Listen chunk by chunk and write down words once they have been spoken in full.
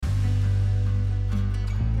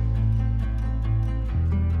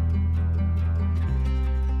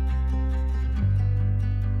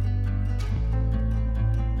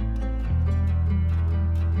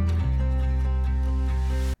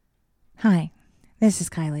Hi, this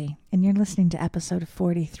is Kylie, and you're listening to episode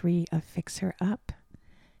 43 of FixHerUp.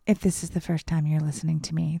 If this is the first time you're listening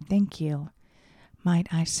to me, thank you.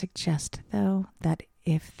 Might I suggest, though, that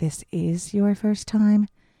if this is your first time,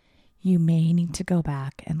 you may need to go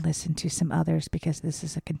back and listen to some others because this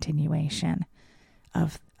is a continuation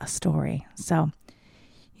of a story. So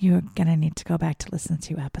you're going to need to go back to listen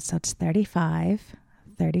to episodes 35,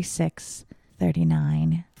 36,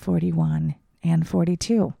 39, 41, and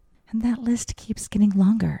 42. And that list keeps getting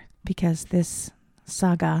longer because this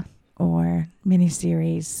saga or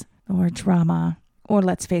miniseries or drama or,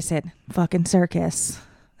 let's face it, fucking circus.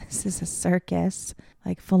 This is a circus,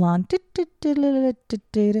 like full on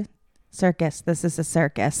circus. This is a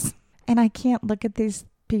circus. And I can't look at these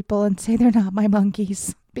people and say they're not my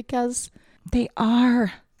monkeys because they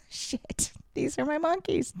are. Shit. These are my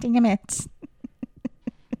monkeys. Damn it.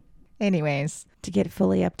 Anyways, to get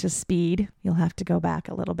fully up to speed, you'll have to go back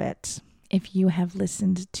a little bit. If you have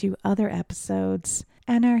listened to other episodes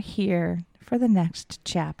and are here for the next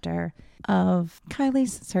chapter of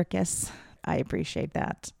Kylie's Circus, I appreciate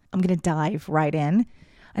that. I'm going to dive right in,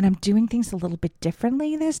 and I'm doing things a little bit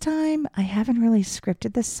differently this time. I haven't really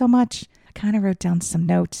scripted this so much. I kind of wrote down some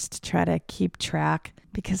notes to try to keep track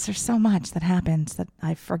because there's so much that happens that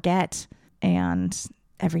I forget, and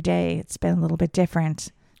every day it's been a little bit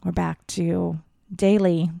different. We're back to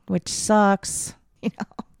daily, which sucks,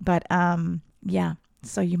 But yeah,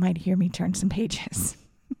 so you might hear me turn some pages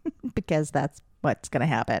because that's what's going to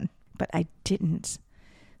happen. But I didn't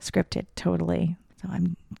script it totally. So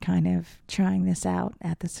I'm kind of trying this out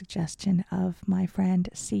at the suggestion of my friend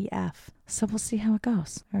CF. So we'll see how it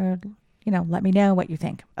goes. Or, let me know what you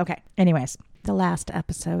think. Okay. Anyways, the last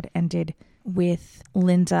episode ended with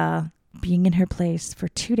Linda being in her place for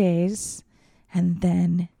 2 days and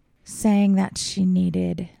then saying that she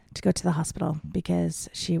needed to go to the hospital because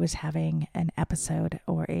she was having an episode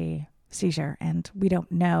or a seizure. And we don't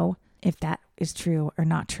know if that is true or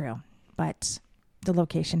not true. But the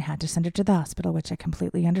location had to send her to the hospital, which I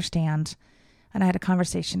completely understand. And I had a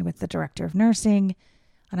conversation with the director of nursing.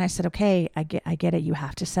 And I said, okay, I get it. You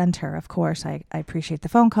have to send her. Of course, I appreciate the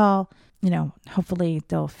phone call. Hopefully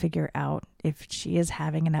they'll figure out if she is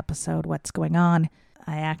having an episode, what's going on.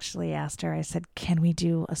 I actually asked her, I said, can we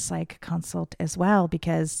do a psych consult as well?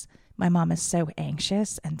 Because my mom is so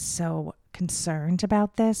anxious and so concerned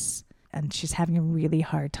about this, and she's having a really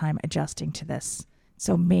hard time adjusting to this.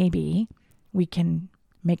 So maybe we can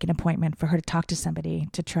make an appointment for her to talk to somebody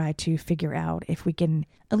to try to figure out if we can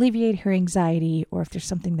alleviate her anxiety or if there's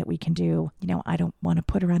something that we can do. I don't want to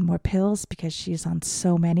put her on more pills because she's on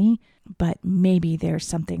so many, but maybe there's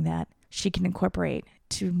something that she can incorporate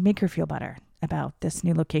to make her feel better about this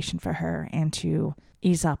new location for her and to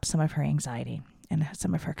ease up some of her anxiety and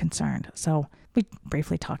some of her concern. So we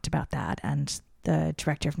briefly talked about that, and the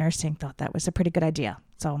director of nursing thought that was a pretty good idea.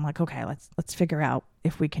 So I'm like, okay, let's figure out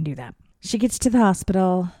if we can do that. She gets to the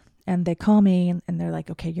hospital and they call me and they're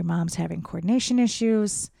like, okay, your mom's having coordination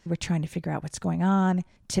issues. We're trying to figure out what's going on.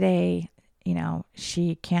 Today,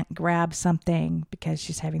 she can't grab something because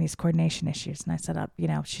she's having these coordination issues. And I said,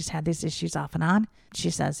 she's had these issues off and on. She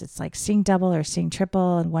says it's like seeing double or seeing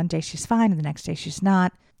triple. And one day she's fine and the next day she's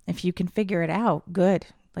not. If you can figure it out, good,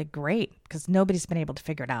 great. Because nobody's been able to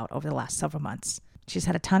figure it out over the last several months. She's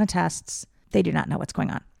had a ton of tests. They do not know what's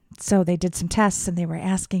going on. So they did some tests and they were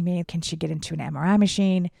asking me, can she get into an MRI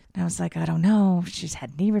machine? And I was like, I don't know. She's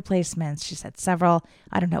had knee replacements. She's had several.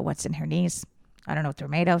 I don't know what's in her knees. I don't know what they're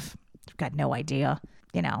made of. I've got no idea.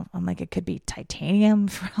 I'm like, it could be titanium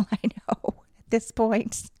for all I know at this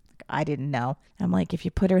point. I didn't know. I'm like, if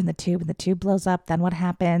you put her in the tube and the tube blows up, then what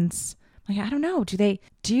happens? I'm like, I don't know. Do they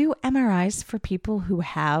do MRIs for people who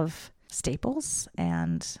have staples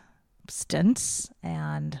and stents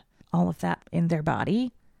and all of that in their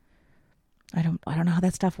body? I don't know how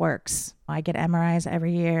that stuff works. I get MRIs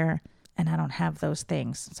every year and I don't have those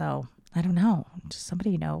things. So I don't know. Does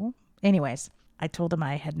somebody know? Anyways, I told them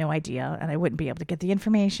I had no idea and I wouldn't be able to get the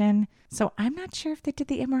information. So I'm not sure if they did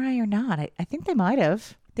the MRI or not. I think they might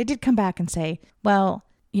have. They did come back and say, well,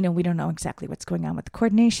 we don't know exactly what's going on with the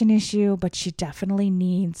coordination issue, but she definitely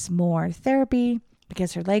needs more therapy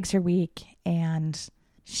because her legs are weak and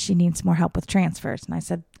she needs more help with transfers. And I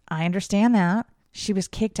said, I understand that. She was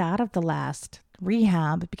kicked out of the last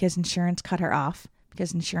rehab because insurance cut her off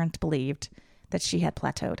because insurance believed that she had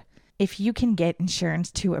plateaued. If you can get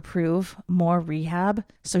insurance to approve more rehab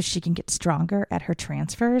so she can get stronger at her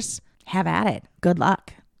transfers, have at it. Good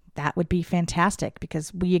luck. That would be fantastic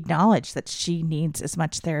because we acknowledge that she needs as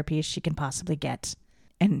much therapy as she can possibly get.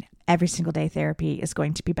 And every single day therapy is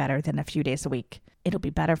going to be better than a few days a week. It'll be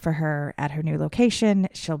better for her at her new location.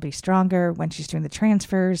 She'll be stronger when she's doing the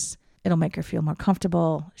transfers. It'll make her feel more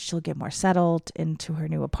comfortable. She'll get more settled into her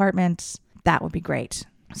new apartment. That would be great.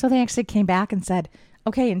 So they actually came back and said,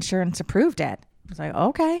 okay, insurance approved it. I was like,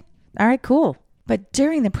 okay, all right, cool. But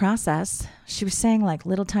during the process, she was saying like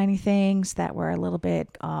little tiny things that were a little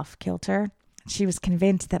bit off kilter. She was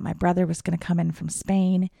convinced that my brother was going to come in from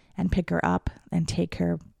Spain and pick her up and take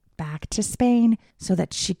her back to Spain so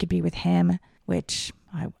that she could be with him, which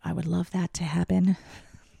I would love that to happen.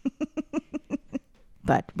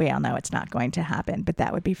 But we all know it's not going to happen, but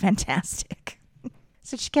that would be fantastic.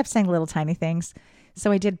 So she kept saying little tiny things.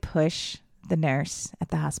 So I did push the nurse at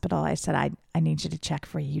the hospital. I said, I need you to check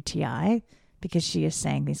for a UTI because she is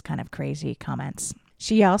saying these kind of crazy comments.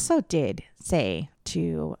 She also did say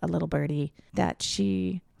to a little birdie that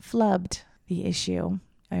she flubbed the issue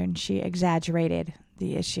and she exaggerated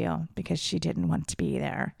the issue because she didn't want to be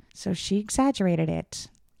there. So she exaggerated it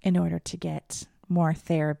in order to get more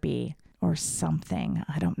therapy or something.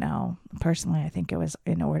 I don't know. Personally, I think it was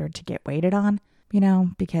in order to get waited on,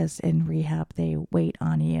 because in rehab, they wait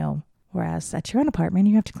on you. Whereas at your own apartment,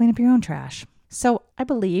 you have to clean up your own trash. So I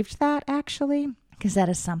believed that actually, because that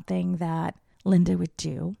is something that Linda would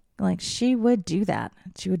do. Like she would do that.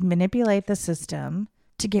 She would manipulate the system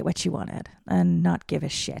to get what she wanted and not give a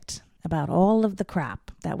shit about all of the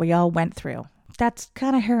crap that we all went through. That's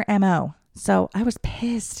kind of her MO. So I was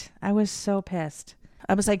pissed. I was so pissed.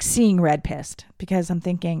 I was like seeing red pissed because I'm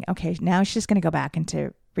thinking, okay, now she's going to go back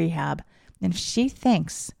into rehab. And if she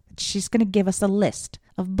thinks that she's going to give us a list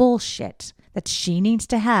of bullshit that she needs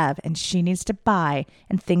to have and she needs to buy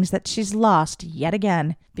and things that she's lost yet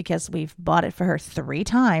again because we've bought it for her 3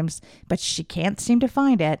 times, but she can't seem to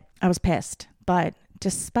find it, I was pissed. But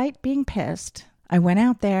despite being pissed, I went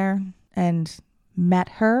out there and met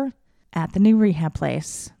her at the new rehab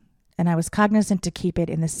place. And I was cognizant to keep it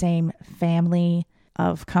in the same family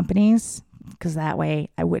of companies because that way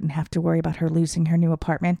I wouldn't have to worry about her losing her new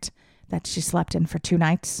apartment that she slept in for 2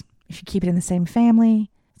 nights. If you keep it in the same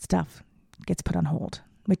family, stuff gets put on hold,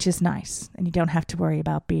 which is nice. And you don't have to worry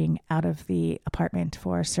about being out of the apartment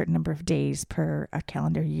for a certain number of days per a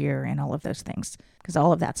calendar year and all of those things, because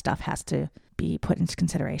all of that stuff has to be put into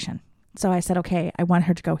consideration. So I said, okay, I want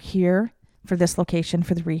her to go here for this location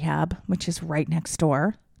for the rehab, which is right next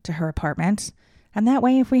door to her apartment. And that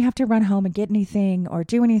way, if we have to run home and get anything or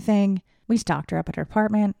do anything, we stocked her up at her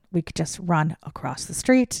apartment. We could just run across the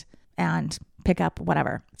street and pick up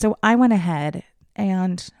whatever. So I went ahead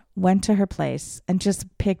and went to her place and just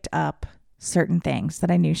picked up certain things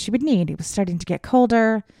that I knew she would need. It was starting to get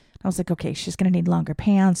colder. I was like, okay, she's going to need longer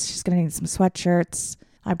pants. She's going to need some sweatshirts.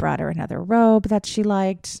 I brought her another robe that she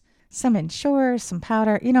liked, some insurers, some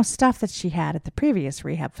powder, stuff that she had at the previous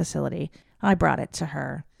rehab facility. I brought it to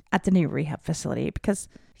her at the new rehab facility because,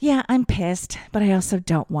 yeah, I'm pissed, but I also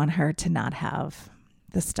don't want her to not have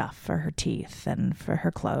the stuff for her teeth and for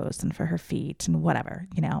her clothes and for her feet and whatever,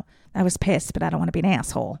 I was pissed, but I don't want to be an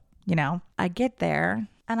asshole, I get there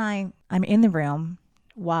and I'm in the room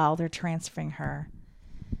while they're transferring her.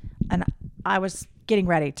 And I was getting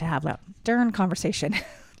ready to have a stern conversation,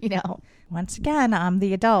 Once again, I'm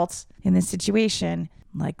the adult in this situation,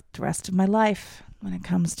 like the rest of my life when it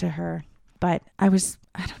comes to her. But I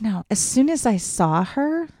don't know. As soon as I saw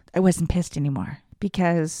her, I wasn't pissed anymore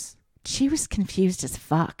because she was confused as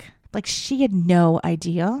fuck. Like she had no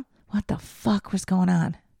idea what the fuck was going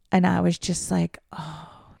on. And I was just like, oh,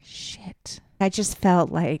 shit. I just felt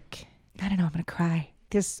like, I don't know, I'm going to cry.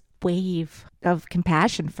 This wave of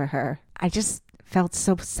compassion for her. I just felt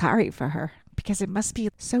so sorry for her because it must be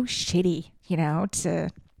so shitty, to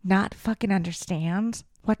not fucking understand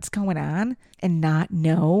what's going on and not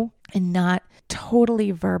know and not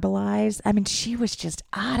totally verbalize. I mean, she was just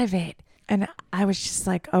out of it. And I was just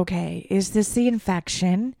like, okay, is this the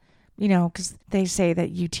infection? Because they say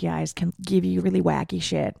that UTIs can give you really wacky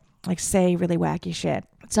shit, like say really wacky shit.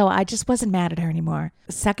 So I just wasn't mad at her anymore.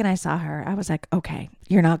 The second I saw her, I was like, okay,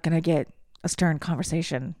 you're not going to get a stern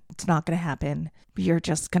conversation. It's not going to happen. You're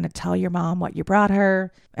just going to tell your mom what you brought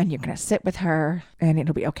her and you're going to sit with her and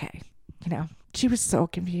it'll be okay. She was so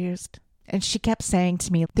confused. And she kept saying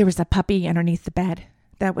to me, there was a puppy underneath the bed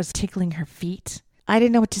that was tickling her feet. I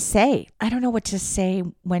didn't know what to say. I don't know what to say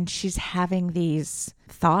when she's having these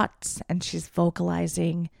thoughts and she's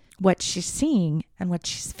vocalizing what she's seeing and what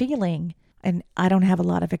she's feeling. And I don't have a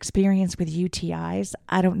lot of experience with UTIs.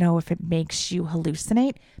 I don't know if it makes you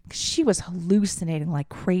hallucinate. She was hallucinating like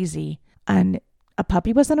crazy. And a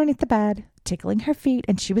puppy was underneath the bed, tickling her feet,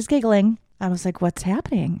 and she was giggling. I was like, what's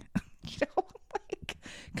happening?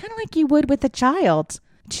 Kind of like you would with a child.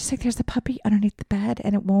 She's like, there's a puppy underneath the bed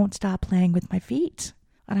and it won't stop playing with my feet.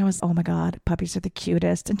 And I was, oh my God, puppies are the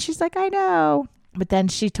cutest. And she's like, I know. But then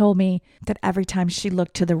she told me that every time she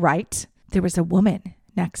looked to the right, there was a woman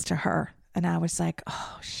next to her. And I was like,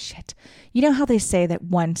 oh shit. You know how they say that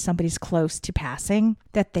when somebody's close to passing,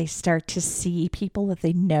 that they start to see people that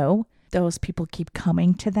they know? Those people keep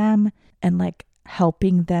coming to them and like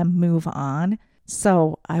helping them move on.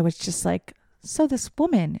 So I was just like, so this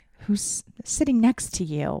woman who's sitting next to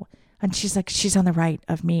you, and she's like, she's on the right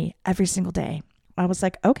of me every single day. I was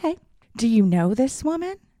like, okay, do you know this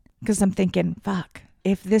woman? Because I'm thinking, fuck,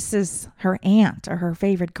 if this is her aunt or her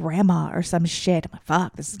favorite grandma or some shit, I'm like,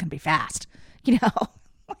 fuck, this is going to be fast, you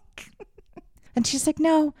know? And she's like,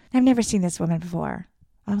 no, I've never seen this woman before.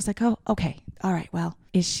 I was like, oh, okay. All right. Well,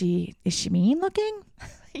 is she mean looking?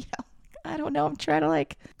 You know, I don't know. I'm trying to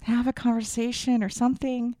like have a conversation or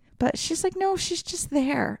something, but she's like, no, she's just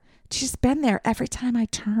there. She's been there every time I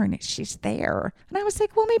turn. She's there. And I was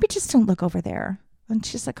like, well, maybe just don't look over there. And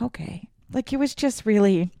she's like, okay. Like it was just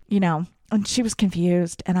really, you know, and she was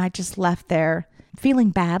confused. And I just left there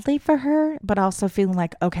feeling badly for her, but also feeling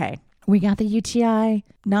like, okay, we got the UTI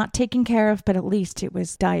not taken care of, but at least it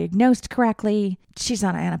was diagnosed correctly. She's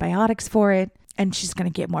on antibiotics for it and she's going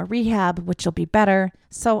to get more rehab, which will be better.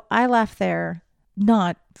 So I left there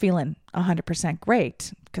not feeling 100%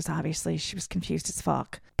 great because obviously she was confused as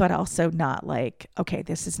fuck, but also not like, okay,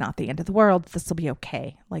 this is not the end of the world. This will be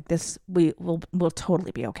okay. Like this, we'll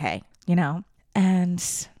totally be okay, you know? And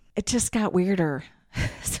it just got weirder.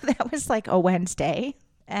 So that was like a Wednesday.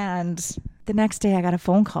 And the next day I got a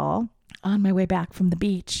phone call on my way back from the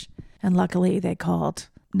beach. And luckily they called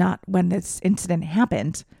not when this incident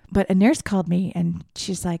happened, but a nurse called me and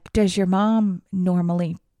she's like, does your mom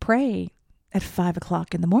normally pray at 5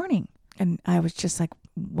 o'clock in the morning? And I was just like,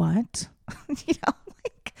 what? You know,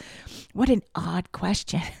 like, what an odd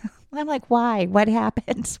question. I'm like, why? What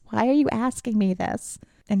happened? Why are you asking me this?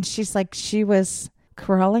 And she's like, she was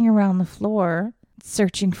crawling around the floor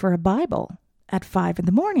searching for a Bible at 5 in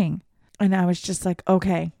the morning. And I was just like,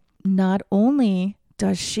 okay, not only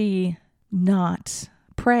does she not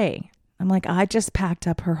pray, I'm like, I just packed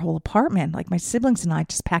up her whole apartment. Like my siblings and I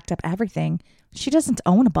just packed up everything. She doesn't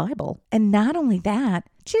own a Bible. And not only that,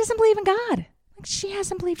 she doesn't believe in God. Like she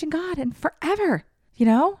hasn't believed in God in forever, you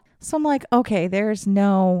know? So I'm like, okay, this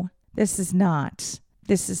is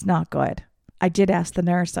not good. I did ask the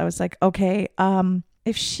nurse, I was like, okay,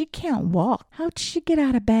 if she can't walk, how'd she get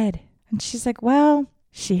out of bed? And she's like, well,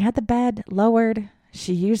 she had the bed lowered.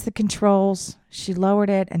 She used the controls. She lowered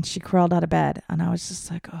it and she crawled out of bed. And I was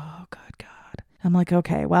just like, oh, good God. I'm like,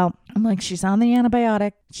 okay, well, I'm like, she's on the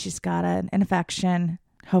antibiotic. She's got an infection.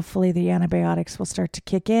 Hopefully the antibiotics will start to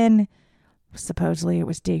kick in. Supposedly it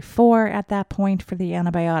was day 4 at that point for the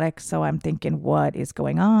antibiotics. So I'm thinking, what is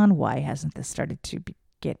going on? Why hasn't this started to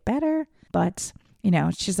get better? But, you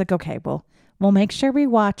know, she's like, okay, well, we'll make sure we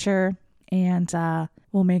watch her and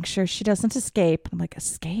we'll make sure she doesn't escape. I'm like,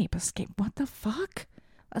 escape? What the fuck?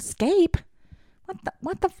 Escape?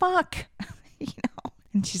 What the fuck? You know?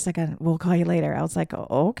 And she's like, we'll call you later. I was like,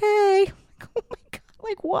 okay. Oh my God,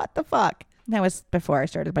 like what the fuck? And that was before I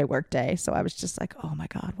started my work day. So I was just like, oh my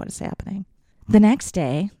God, what is happening? The next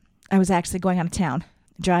day, I was actually driving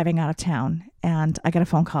out of town, and I got a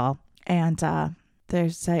phone call, and they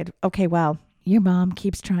said, okay, well, your mom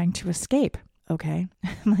keeps trying to escape. Okay.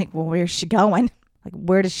 I'm like, well, where's she going? Like,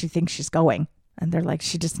 where does she think she's going? And they're like,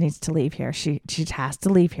 she just needs to leave here. She has to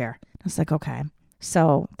leave here. I was like, okay.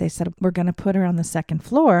 So they said, we're going to put her on the 2nd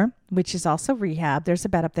floor, which is also rehab. There's a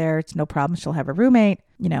bed up there. It's no problem. She'll have a roommate.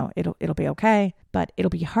 You know, it'll be okay. But it'll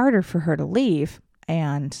be harder for her to leave,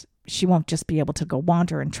 and she won't just be able to go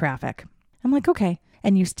wander in traffic. I'm like, okay.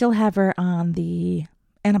 And you still have her on the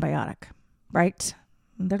antibiotic, right?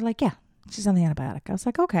 And they're like, yeah, she's on the antibiotic. I was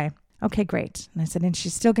like, okay, great. And I said, and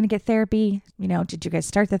she's still going to get therapy. You know, did you guys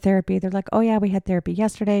start the therapy? They're like, oh yeah, we had therapy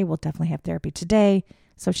yesterday. We'll definitely have therapy today.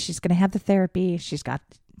 So she's going to have the therapy. She's got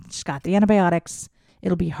the antibiotics.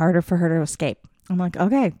 It'll be harder for her to escape. I'm like,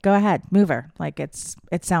 okay, go ahead, move her. Like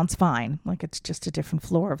it sounds fine. Like it's just a different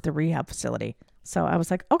floor of the rehab facility. So I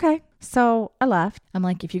was like, okay. So I left. I'm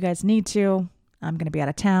like, if you guys need to, I'm going to be out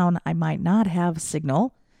of town. I might not have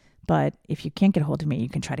signal, but if you can't get a hold of me, you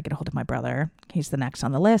can try to get a hold of my brother. He's the next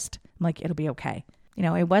on the list. I'm like, it'll be okay. You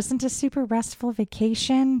know, it wasn't a super restful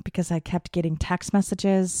vacation because I kept getting text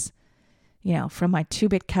messages, you know, from my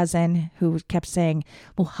 2-bit cousin who kept saying,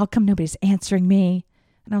 well, how come nobody's answering me?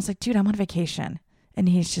 And I was like, dude, I'm on vacation. And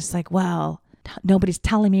he's just like, well, nobody's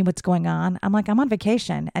telling me what's going on. I'm like, I'm on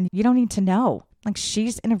vacation and you don't need to know. Like,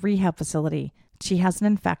 she's in a rehab facility. She has an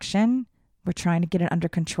infection. We're trying to get it under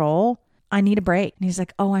control. I need a break. And he's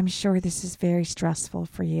like, oh, I'm sure this is very stressful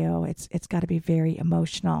for you. It's got to be very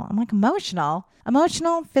emotional. I'm like, emotional?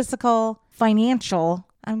 Emotional, physical, financial.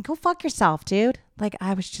 Go fuck yourself, dude. Like,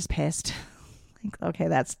 I was just pissed. Like, okay,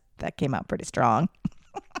 that came out pretty strong.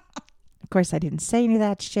 Of course, I didn't say any of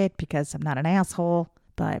that shit because I'm not an asshole,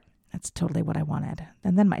 but that's totally what I wanted.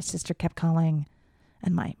 And then my sister kept calling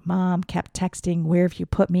and my mom kept texting, where have you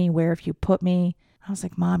put me? Where have you put me? I was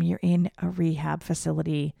like, Mom, you're in a rehab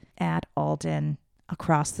facility at Alden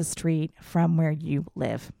across the street from where you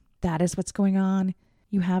live. That is what's going on.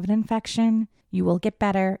 You have an infection. You will get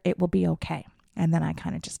better. It will be okay. And then I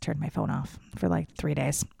kind of just turned my phone off for like 3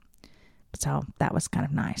 days. So that was kind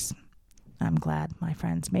of nice. I'm glad my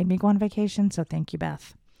friends made me go on vacation. So thank you,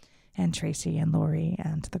 Beth and Tracy and Lori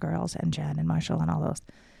and the girls and Jen and Marshall and all those.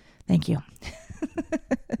 Thank you.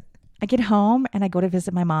 I get home and I go to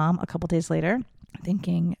visit my mom a couple days later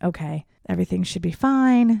thinking, okay, everything should be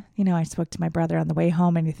fine. You know, I spoke to my brother on the way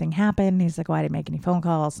home. Anything happened? He's like, oh, I didn't make any phone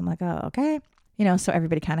calls. I'm like, oh, okay. You know, so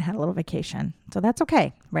everybody kind of had a little vacation. So that's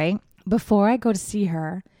okay, right? Before I go to see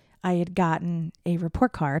her, I had gotten a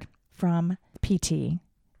report card from PT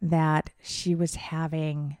that she was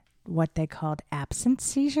having what they called absence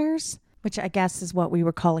seizures, which I guess is what we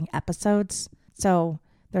were calling episodes. So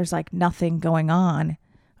there's like nothing going on,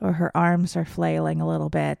 or her arms are flailing a little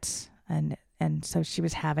bit. And so she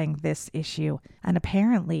was having this issue. And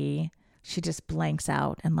apparently she just blanks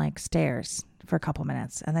out and like stares for a couple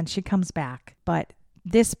minutes. And then she comes back. But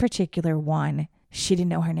this particular one, she didn't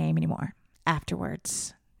know her name anymore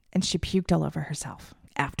afterwards. And she puked all over herself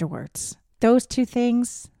afterwards. Those two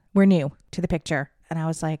things were new to the picture. And I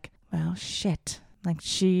was like, well, shit. Like,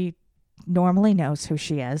 she normally knows who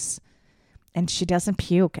she is. And she doesn't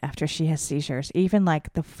puke after she has seizures. Even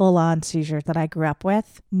like the full-on seizures that I grew up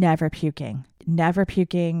with, never puking. Never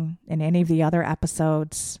puking in any of the other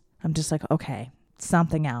episodes. I'm just like, okay,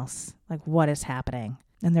 something else. Like, what is happening?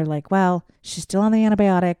 And they're like, well, she's still on the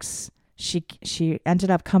antibiotics. She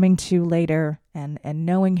ended up coming to later and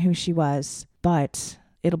knowing who she was, but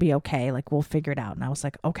it'll be okay. Like, we'll figure it out. And I was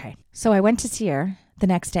like, okay. So I went to see her the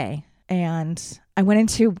next day and I went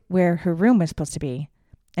into where her room was supposed to be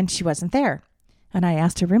and she wasn't there. And I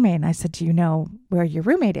asked her roommate and I said, do you know where your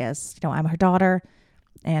roommate is? You know, I'm her daughter.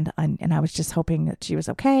 And I was just hoping that she was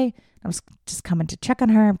okay. I was just coming to check on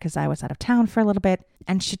her because I was out of town for a little bit.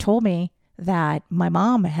 And she told me that my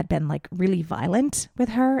mom had been like really violent with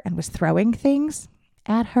her and was throwing things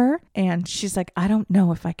at her. And she's like, I don't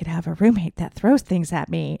know if I could have a roommate that throws things at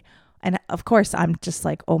me. And of course, I'm just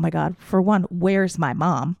like, oh my God, for one, where's my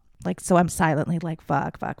mom? Like, so I'm silently like,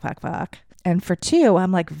 fuck. And for two,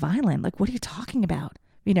 I'm like, violent. Like, what are you talking about?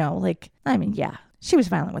 You know, like, I mean, yeah, she was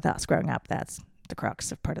violent with us growing up. That's the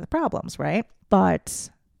crux of part of the problems, right? But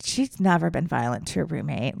she's never been violent to a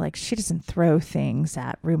roommate. Like, she doesn't throw things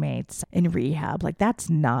at roommates in rehab. Like, that's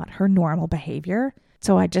not her normal behavior.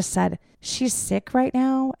 So I just said, she's sick right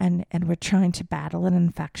now and we're trying to battle an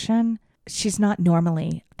infection. She's not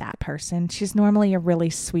normally that person. She's normally a really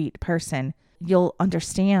sweet person. You'll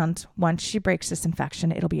understand once she breaks this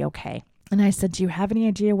infection, it'll be okay. And I said, do you have any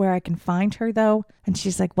idea where I can find her though? And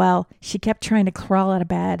she's like, well, she kept trying to crawl out of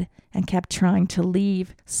bed and kept trying to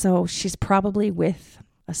leave. So she's probably with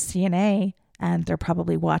a CNA and they're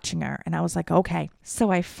probably watching her. And I was like, okay. So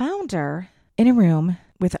I found her in a room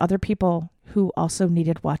with other people who also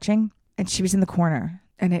needed watching. And she was in the corner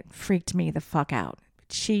and it freaked me the fuck out.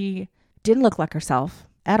 She didn't look like herself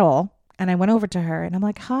at all. And I went over to her and I'm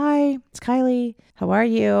like, hi, it's Kylie. How are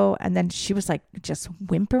you? And then she was like just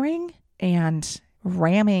whimpering and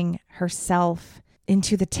ramming herself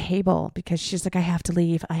into the table because she's like, I have to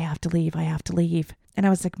leave. And I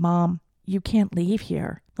was like, Mom, you can't leave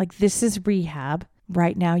here. Like, this is rehab.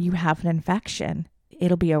 Right now you have an infection.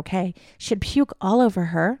 It'll be okay. She had puke all over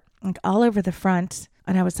her, like all over the front.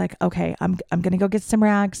 And I was like, okay, I'm going to go get some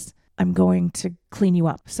rags. I'm going to clean you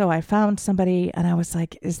up. So I found somebody and I was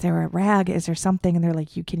like, is there a rag? Is there something? And they're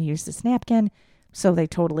like, you can use this napkin. So they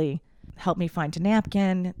totally helped me find a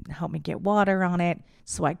napkin, helped me get water on it.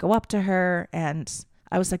 So I go up to her and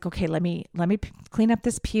I was like, okay, let me clean up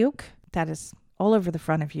this puke that is all over the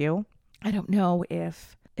front of you. I don't know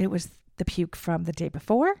if it was the puke from the day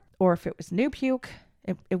before or if it was new puke.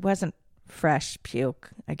 It wasn't fresh puke,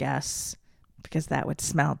 I guess, because that would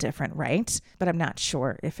smell different, right? But I'm not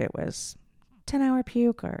sure if it was 10-hour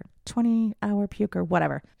puke or 20-hour puke or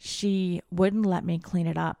whatever. She wouldn't let me clean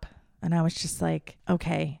it up. And I was just like,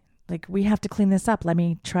 okay, like, we have to clean this up. Let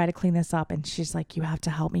me try to clean this up. And she's like, you have to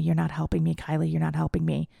help me. You're not helping me, Kylie. You're not helping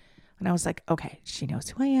me. And I was like, okay, she knows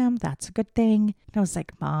who I am. That's a good thing. And I was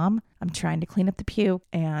like, Mom, I'm trying to clean up the puke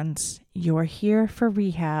and you're here for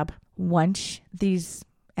rehab. once these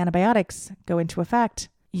antibiotics go into effect,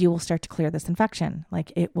 you will start to clear this infection.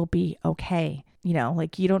 Like, it will be okay. You know,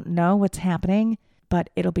 like, you don't know what's happening, but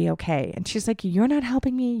it'll be okay. And she's like, you're not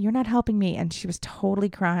helping me. You're not helping me. And she was totally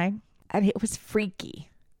crying. And it was freaky.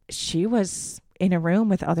 She was in a room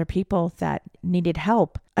with other people that needed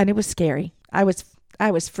help. And it was scary. I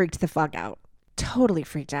was freaked the fuck out. Totally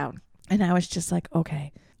freaked out. And I was just like,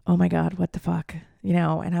 okay, oh my God, what the fuck? You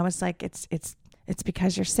know, and I was like, it's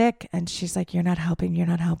because you're sick. And she's like, you're not helping. You're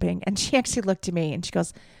not helping. And she actually looked at me and she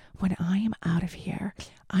goes, when I am out of here,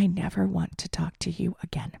 I never want to talk to you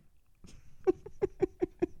again.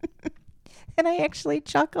 And I actually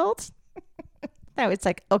chuckled. I was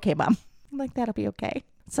like, okay, Mom. I'm like, that'll be okay.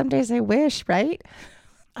 Some days I wish, right?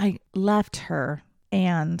 I left her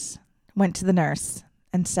and went to the nurse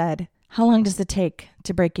and said, how long does it take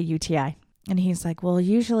to break a UTI? And he's like, well,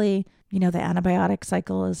 usually, you know, the antibiotic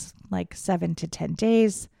cycle is like 7 to 10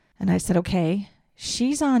 days. And I said, okay,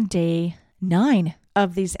 she's on day 9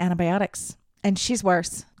 of these antibiotics. And she's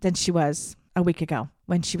worse than she was a week ago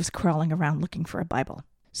when she was crawling around looking for a Bible.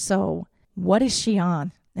 So what is she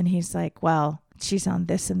on? And he's like, well, she's on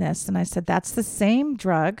this and this. And I said, that's the same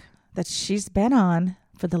drug that she's been on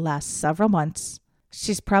for the last several months.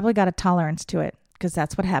 She's probably got a tolerance to it because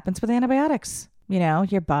that's what happens with antibiotics. You know,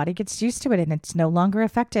 your body gets used to it and it's no longer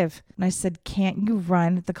effective. And I said, can't you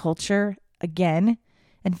run the culture again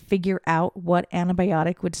and figure out what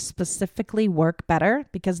antibiotic would specifically work better?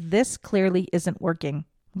 Because this clearly isn't working.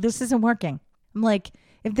 This isn't working. I'm like,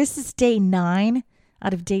 if this is day 9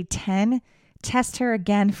 out of day 10, test her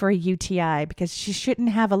again for a UTI because she shouldn't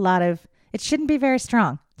have it shouldn't be very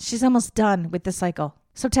strong. She's almost done with the cycle.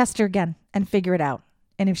 So test her again and figure it out.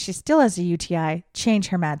 And if she still has a UTI, change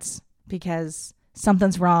her meds because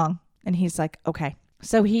something's wrong. And he's like, okay.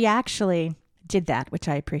 So he actually did that, which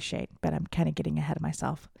I appreciate, but I'm kind of getting ahead of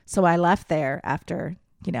myself. So I left there after,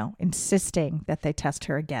 you know, insisting that they test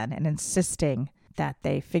her again and insisting that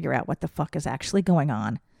they figure out what the fuck is actually going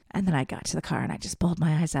on. And then I got to the car and I just bawled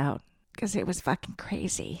my eyes out because it was fucking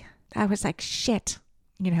crazy. I was like, shit,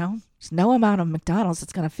 you know, there's no amount of McDonald's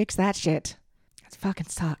that's going to fix that shit. It fucking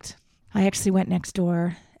sucked. I actually went next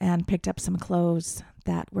door and picked up some clothes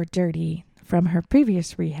that were dirty from her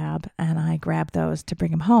previous rehab. And I grabbed those to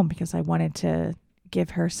bring them home because I wanted to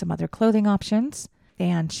give her some other clothing options.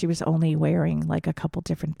 And she was only wearing like a couple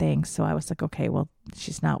different things. So I was like, okay, well,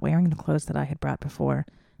 she's not wearing the clothes that I had brought before,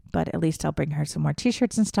 but at least I'll bring her some more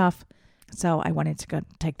t-shirts and stuff. So I wanted to go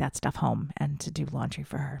take that stuff home and to do laundry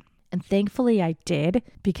for her. And thankfully I did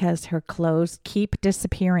because her clothes keep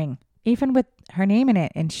disappearing, even with her name in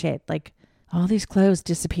it and shit. Like all these clothes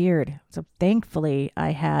disappeared. So thankfully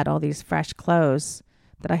I had all these fresh clothes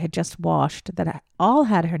that I had just washed that all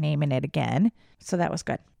had her name in it again. So that was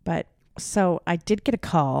good. But so I did get a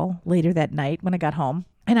call later that night when I got home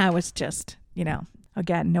and I was just, you know,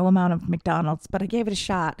 again, no amount of McDonald's, but I gave it a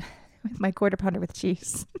shot with my quarter pounder with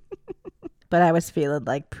cheese. But I was feeling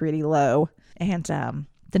like pretty low. And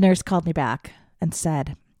the nurse called me back and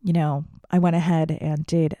said, you know, I went ahead and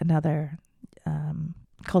did another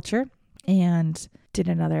culture and did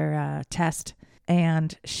another test.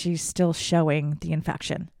 And she's still showing the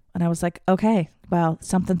infection. And I was like, okay, well,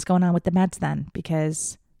 something's going on with the meds then,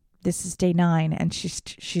 because this is day 9 and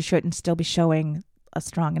she shouldn't still be showing a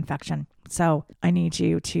strong infection. So I need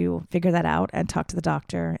you to figure that out and talk to the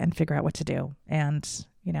doctor and figure out what to do. And,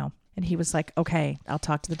 you know, and he was like, okay, I'll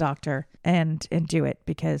talk to the doctor and do it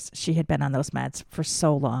because she had been on those meds for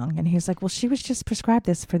so long. And he's like, well, she was just prescribed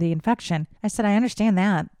this for the infection. I said, I understand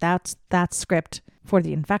that. That script for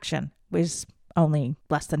the infection was only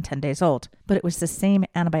less than 10 days old, but it was the same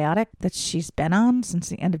antibiotic that she's been on since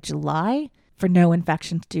the end of July for no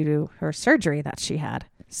infections due to her surgery that she had.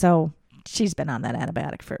 So she's been on that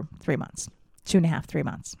antibiotic for 3 months, 2.5, 3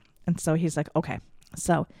 months. And so he's like, okay.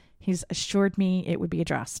 So he's assured me it would be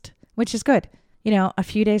addressed, which is good. You know, a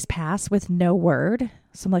few days pass with no word.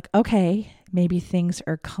 So I'm like, okay, maybe things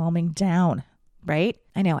are calming down, right?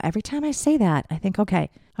 I know every time I say that, I think, okay,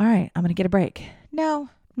 all right, I'm going to get a break. No,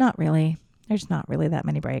 not really. There's not really that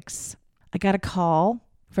many breaks. I got a call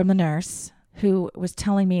from the nurse who was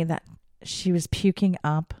telling me that she was puking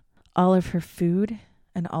up all of her food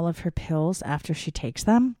and all of her pills after she takes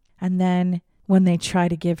them. And then when they try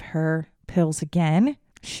to give her pills again,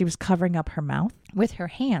 she was covering up her mouth with her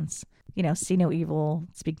hands. You know, see no evil,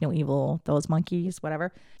 speak no evil, those monkeys,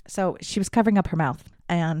 whatever. So she was covering up her mouth.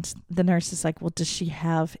 And the nurse is like, well, does she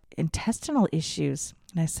have intestinal issues?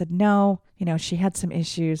 And I said, no. You know, she had some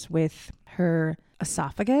issues with her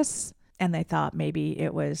esophagus. And they thought maybe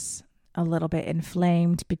it was a little bit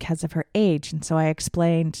inflamed because of her age. And so I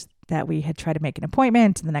explained that we had tried to make an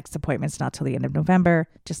appointment, and the next appointment's not till the end of November,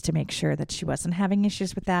 just to make sure that she wasn't having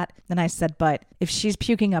issues with that. Then I said, but if she's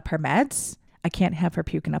puking up her meds, I can't have her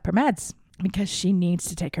puking up her meds because she needs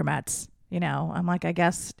to take her meds. I'm like, I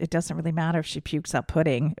guess it doesn't really matter if she pukes up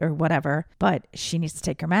pudding or whatever, but she needs to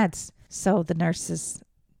take her meds. So the nurse is,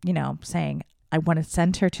 saying, I want to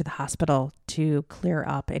send her to the hospital to clear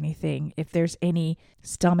up anything, if there's any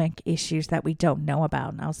stomach issues that we don't know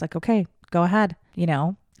about. And I was like, okay, go ahead,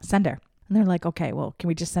 send her. And they're like, okay, well, can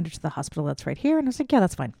we just send her to the hospital that's right here? And I was like, yeah,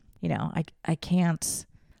 that's fine. I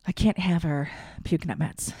can't have her puking up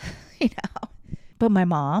meds, But my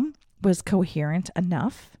mom was coherent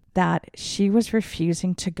enough that she was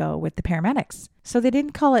refusing to go with the paramedics. So they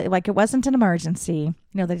didn't call it, like it wasn't an emergency.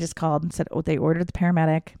 They just called and said, they ordered the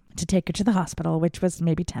paramedic to take her to the hospital, which was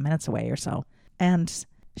maybe 10 minutes away or so. And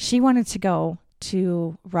she wanted to go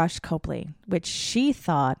to Rush Copley, which she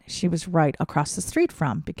thought she was right across the street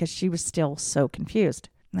from because she was still so confused.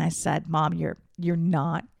 And I said, Mom, you're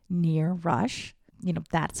not near Rush.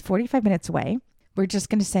 That's 45 minutes away. We're just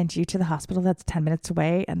going to send you to the hospital that's 10 minutes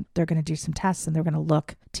away, and they're going to do some tests, and they're going to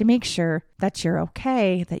look to make sure that you're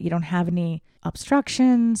okay, that you don't have any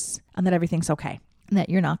obstructions, and that everything's okay, and that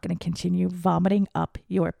you're not going to continue vomiting up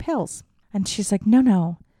your pills. And she's like,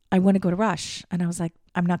 no, I want to go to Rush. And I was like,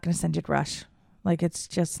 I'm not going to send you to Rush. Like, it's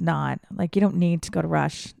just not. Like, you don't need to go to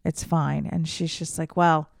Rush. It's fine. And she's just like,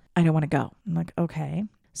 well, I don't want to go. I'm like, okay.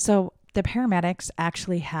 So the paramedics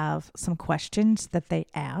actually have some questions that they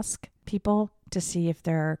ask people to see if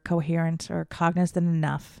they're coherent or cognizant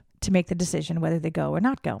enough to make the decision whether they go or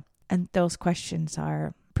not go. And those questions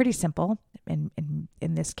are pretty simple. In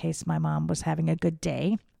this case, my mom was having a good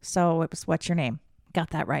day. So it was, what's your name?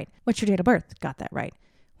 Got that right. What's your date of birth? Got that right.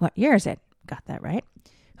 What year is it? Got that right.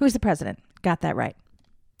 Who's the president? Got that right.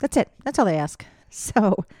 That's it. That's all they ask.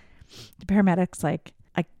 So the paramedic's like,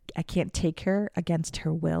 I can't take her against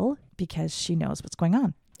her will because she knows what's going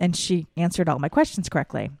on. And she answered all my questions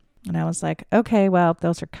correctly. And I was like, okay, well,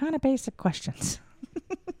 those are kind of basic questions.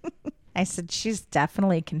 I said, she's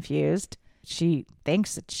definitely confused. She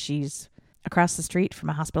thinks that she's across the street from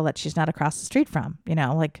a hospital that she's not across the street from.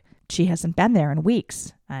 Like she hasn't been there in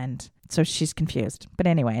weeks. And so she's confused. But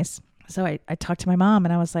anyways, so I talked to my mom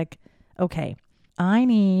and I was like, okay, I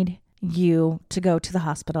need you to go to the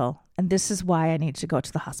hospital. And this is why I need to go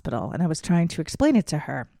to the hospital. And I was trying to explain it to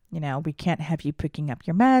her. We can't have you picking up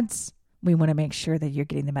your meds. We want to make sure that you're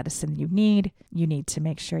getting the medicine you need. You need to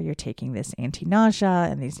make sure you're taking this anti-nausea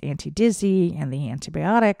and these anti-dizzy and the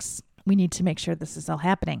antibiotics. We need to make sure this is all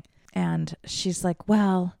happening. And she's like,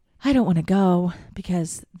 well, I don't want to go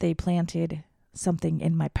because they planted something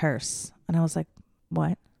in my purse. And I was like,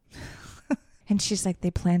 what? And she's like,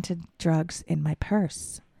 they planted drugs in my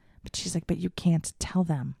purse. But she's like, but you can't tell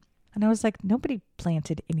them. And I was like, nobody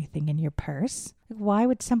planted anything in your purse. Why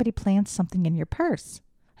would somebody plant something in your purse?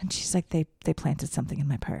 And she's like, they planted something in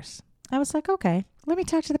my purse. I was like, okay, let me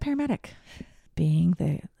talk to the paramedic. Being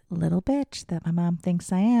the little bitch that my mom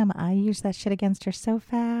thinks I am, I use that shit against her so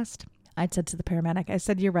fast. I said to the paramedic, I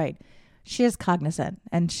said, you're right. She is cognizant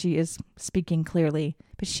and she is speaking clearly,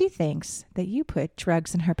 but she thinks that you put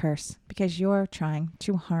drugs in her purse because you're trying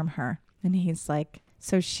to harm her. And he's like,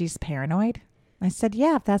 so she's paranoid? I said,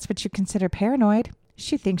 yeah, if that's what you consider paranoid.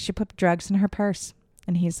 She thinks you put drugs in her purse.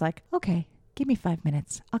 And he's like, okay, give me 5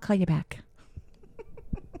 minutes. I'll call you back.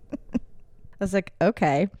 I was like,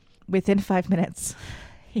 okay. Within 5 minutes,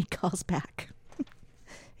 he calls back.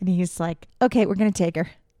 And he's like, okay, we're going to take her.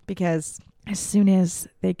 Because as soon as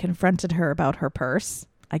they confronted her about her purse,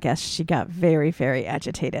 I guess she got very, very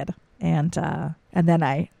agitated. And then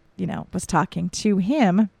I, was talking to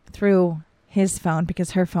him through his phone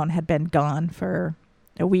because her phone had been gone for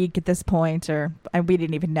a week at this point, we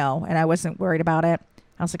didn't even know. And I wasn't worried about it.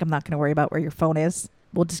 I was like, I'm not going to worry about where your phone is.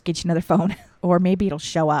 We'll just get you another phone. Or maybe it'll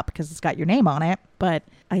show up because it's got your name on it. But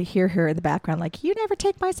I hear her in the background like, you never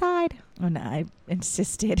take my side. And I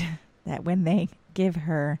insisted that when they give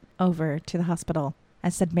her over to the hospital, I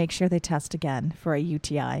said, make sure they test again for a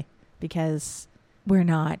UTI because we're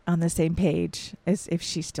not on the same page as if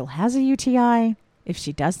she still has a UTI. If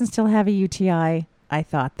she doesn't still have a UTI, I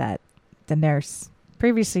thought that the nurse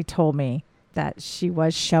previously told me that she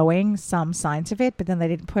was showing some signs of it, but then they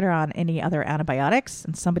didn't put her on any other antibiotics.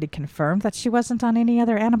 And somebody confirmed that she wasn't on any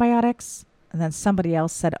other antibiotics. And then somebody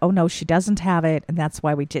else said, oh no, she doesn't have it. And that's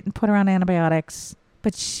why we didn't put her on antibiotics.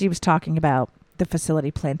 But she was talking about the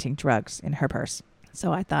facility planting drugs in her purse.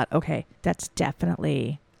 So I thought, okay, that's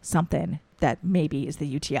definitely something that maybe is the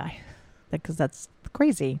UTI. Because that's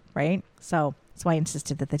crazy, right? So I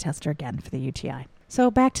insisted that they test her again for the UTI. So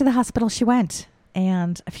back to the hospital she went.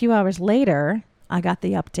 And a few hours later, I got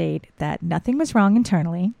the update that nothing was wrong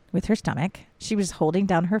internally with her stomach. She was holding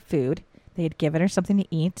down her food. They had given her something to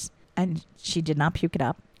eat, and she did not puke it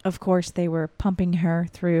up. Of course, they were pumping her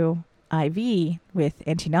through IV with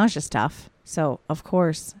anti-nausea stuff. So, of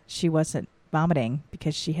course, she wasn't vomiting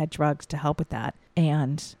because she had drugs to help with that.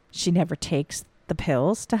 And she never takes the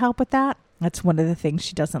pills to help with that. That's one of the things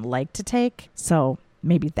she doesn't like to take. So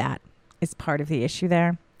maybe that is part of the issue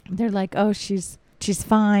there. They're like, oh, she's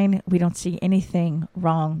fine. We don't see anything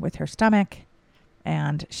wrong with her stomach.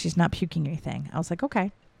 And she's not puking anything. I was like,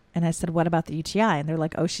 okay. And I said, what about the UTI? And they're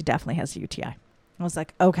like, oh, she definitely has a UTI. I was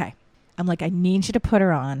like, okay. I'm like, I need you to put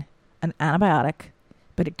her on an antibiotic,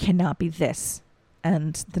 but it cannot be this.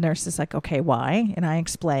 And the nurse is like, okay, why? And I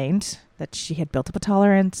explained that she had built up a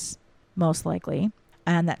tolerance, most likely,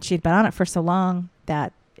 and that she had been on it for so long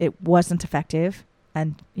that it wasn't effective.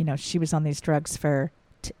 And, she was on these drugs for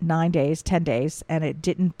 9 days, 10 days, and it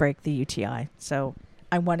didn't break the UTI. So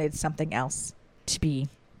I wanted something else to be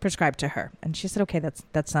prescribed to her. And she said, okay,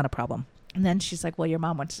 that's not a problem. And then she's like, well, your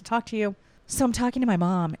mom wants to talk to you. So I'm talking to my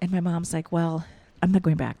mom, and my mom's like, well, I'm not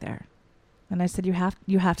going back there. And I said, you have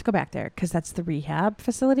to go back there because that's the rehab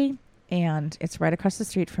facility, and it's right across the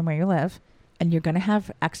street from where you live, and you're going to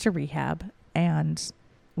have extra rehab. And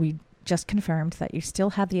we just confirmed that you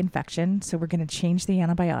still have the infection, so we're going to change the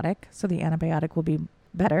antibiotic. So the antibiotic will be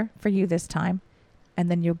better for you this time,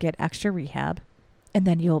 and then you'll get extra rehab, and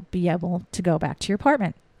then you'll be able to go back to your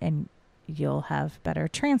apartment, and you'll have better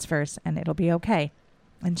transfers, and it'll be okay.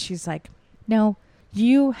 And she's like, no,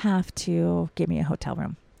 you have to get me a hotel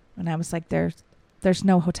room. And I was like, there's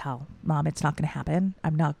no hotel, Mom. It's not going to happen.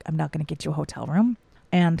 I'm not going to get you a hotel room.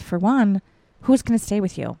 And for one, who's going to stay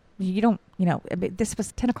with you? You don't, this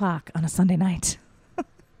was 10 o'clock on a Sunday night.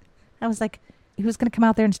 I was like, who's going to come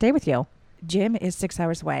out there and stay with you? Jim is 6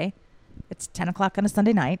 hours away. It's 10 o'clock on a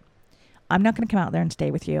Sunday night. I'm not going to come out there and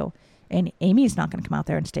stay with you. And Amy's not going to come out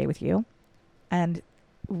there and stay with you. And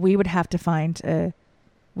we would have to find a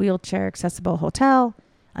wheelchair accessible hotel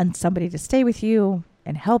and somebody to stay with you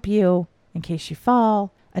and help you in case you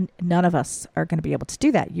fall. And none of us are going to be able to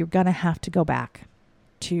do that. You're going to have to go back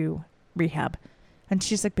to rehab. And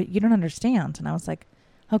she's like, but you don't understand. And I was like,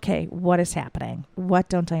 okay, what is happening? What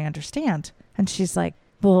don't I understand? And she's like,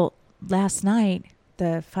 well, last night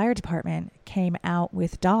the fire department came out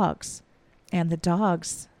with dogs, and the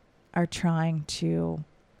dogs are trying to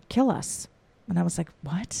kill us. And I was like,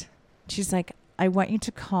 what? She's like, I want you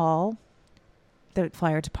to call the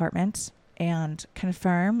fire department and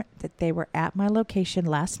confirm that they were at my location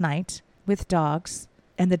last night with dogs,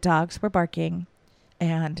 and the dogs were barking,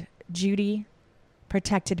 and Judy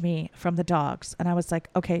protected me from the dogs. And I was like,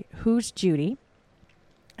 okay, who's Judy?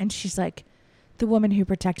 And she's like, the woman who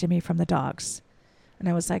protected me from the dogs. And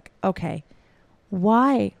I was like, okay,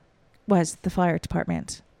 why was the fire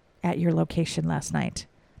department at your location last night?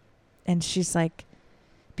 And she's like,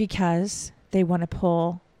 because they want to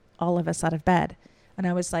pull all of us out of bed. And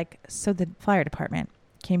I was like, so the fire department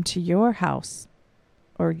came to your house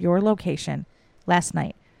or your location last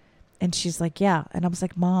night? And she's like, yeah. And I was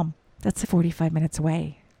like, Mom, that's 45 minutes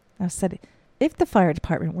away. I said, if the fire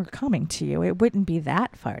department were coming to you, it wouldn't be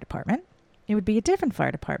that fire department. It would be a different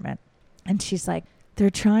fire department. And she's like, they're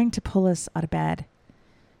trying to pull us out of bed.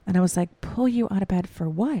 And I was like, pull you out of bed for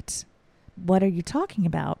what? What are you talking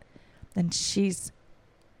about? And she's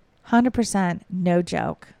 100% no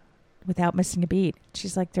joke, without missing a beat.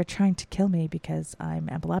 She's like, they're trying to kill me because I'm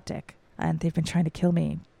epileptic. And they've been trying to kill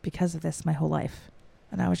me because of this my whole life.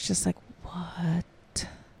 And I was just like, what?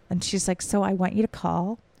 And she's like, so I want you to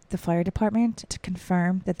call the fire department to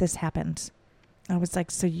confirm that this happened. I was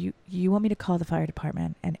like, so you want me to call the fire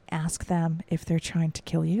department and ask them if they're trying to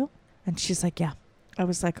kill you? And she's like, yeah. I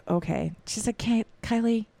was like, okay. She's like,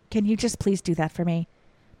 Kylie, can you just please do that for me?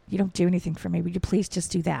 You don't do anything for me. Would you please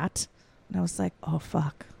just do that? And I was like, oh,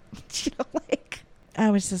 fuck.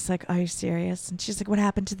 I was just like, are you serious? And she's like, what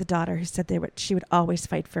happened to the daughter who said she would always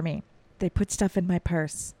fight for me? They put stuff in my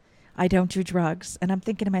purse. I don't do drugs. And I'm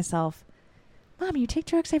thinking to myself, Mom, you take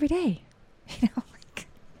drugs every day.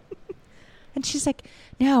 And she's like,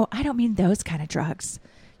 no, I don't mean those kind of drugs.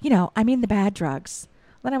 I mean the bad drugs.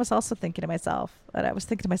 Then I was also thinking to myself, and I was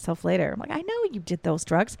thinking to myself later, I'm like, I know you did those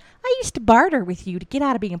drugs. I used to barter with you to get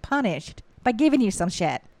out of being punished by giving you some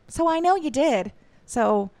shit. So I know you did.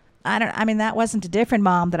 So that wasn't a different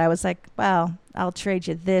mom that I was like, well, I'll trade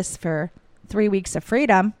you this for 3 weeks of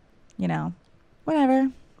freedom.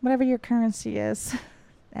 Whatever your currency is.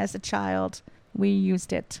 As a child, we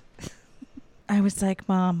used it. I was like,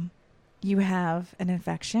 Mom, you have an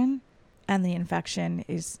infection, and the infection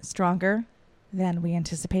is stronger than we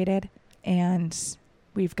anticipated, and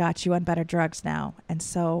we've got you on better drugs now. And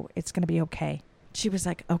so it's going to be okay. She was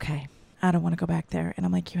like, okay, I don't want to go back there. And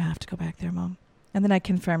I'm like, you have to go back there, Mom. And then I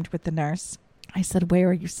confirmed with the nurse. I said, where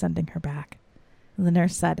are you sending her back? And the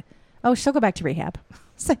nurse said, oh, she'll go back to rehab. I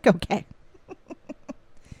was like, okay.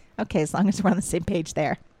 Okay, as long as we're on the same page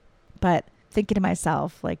there. But thinking to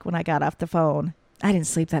myself, like when I got off the phone, I didn't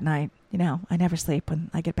sleep that night. You know, I never sleep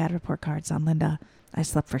when I get bad report cards on Linda. I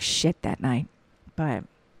slept for shit that night. But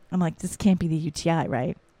I'm like, this can't be the UTI,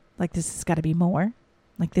 right? Like, this has got to be more.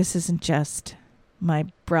 Like, this isn't just my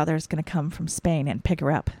brother's going to come from Spain and pick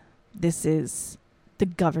her up. This is the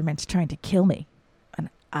government trying to kill me. And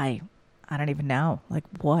I don't even know. Like,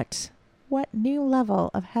 what new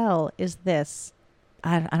level of hell is this?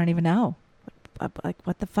 I don't even know. Like,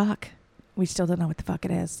 what the fuck? We still don't know what the fuck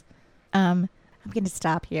it is. I'm going to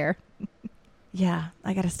stop here. Yeah,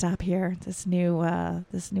 I got to stop here. This new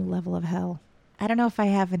level of hell. I don't know if I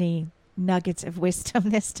have any nuggets of wisdom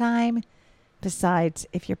this time. Besides,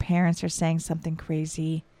 if your parents are saying something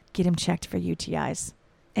crazy, get them checked for UTIs.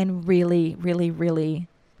 And really, really, really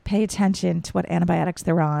pay attention to what antibiotics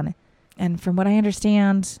they're on. And from what I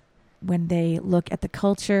understand, when they look at the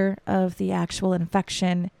culture of the actual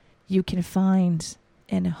infection, you can find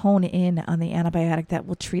and hone in on the antibiotic that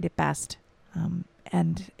will treat it best.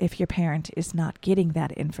 And if your parent is not getting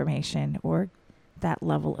that information or that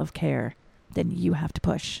level of care, then you have to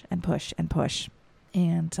push and push and push.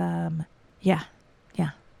 And yeah,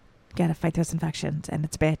 got to fight those infections, and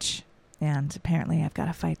it's a bitch. And apparently I've got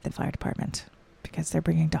to fight the fire department because they're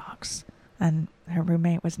bringing dogs. And her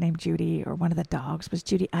roommate was named Judy, or one of the dogs was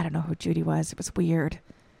Judy. I don't know who Judy was. It was weird.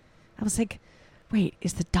 I was like, wait,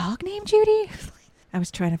 is the dog named Judy? I was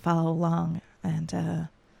trying to follow along and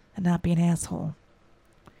not be an asshole,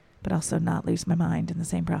 but also not lose my mind in the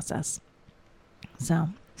same process. So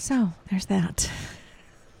there's that.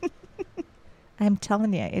 I'm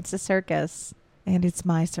telling you, it's a circus, and it's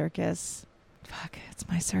my circus. Fuck, it's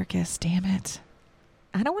my circus. Damn it.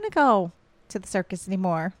 I don't want to go to the circus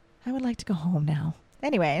anymore. I would like to go home now.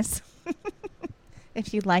 Anyways,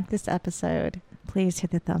 if you like this episode, please hit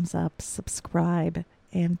the thumbs up, subscribe,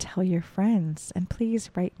 and tell your friends. And please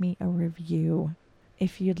write me a review.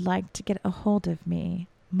 If you'd like to get a hold of me,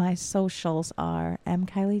 my socials are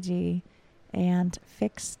mkylieG and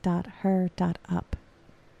fix.her.up.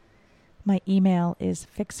 My email is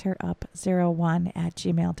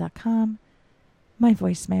fixherup01@gmail.com. My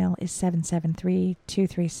voicemail is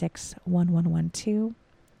 773-236-1112.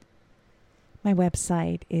 My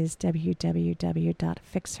website is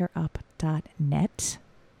www.fixherup.net.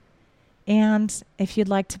 And if you'd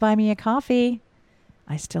like to buy me a coffee,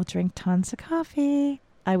 I still drink tons of coffee.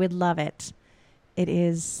 I would love it. It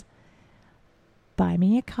is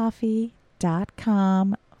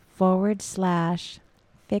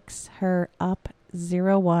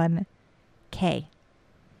buymeacoffee.com/FixHerUp01K.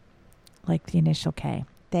 Like the initial K.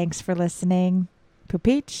 Thanks for listening.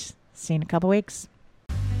 Poopich. See you in a couple weeks.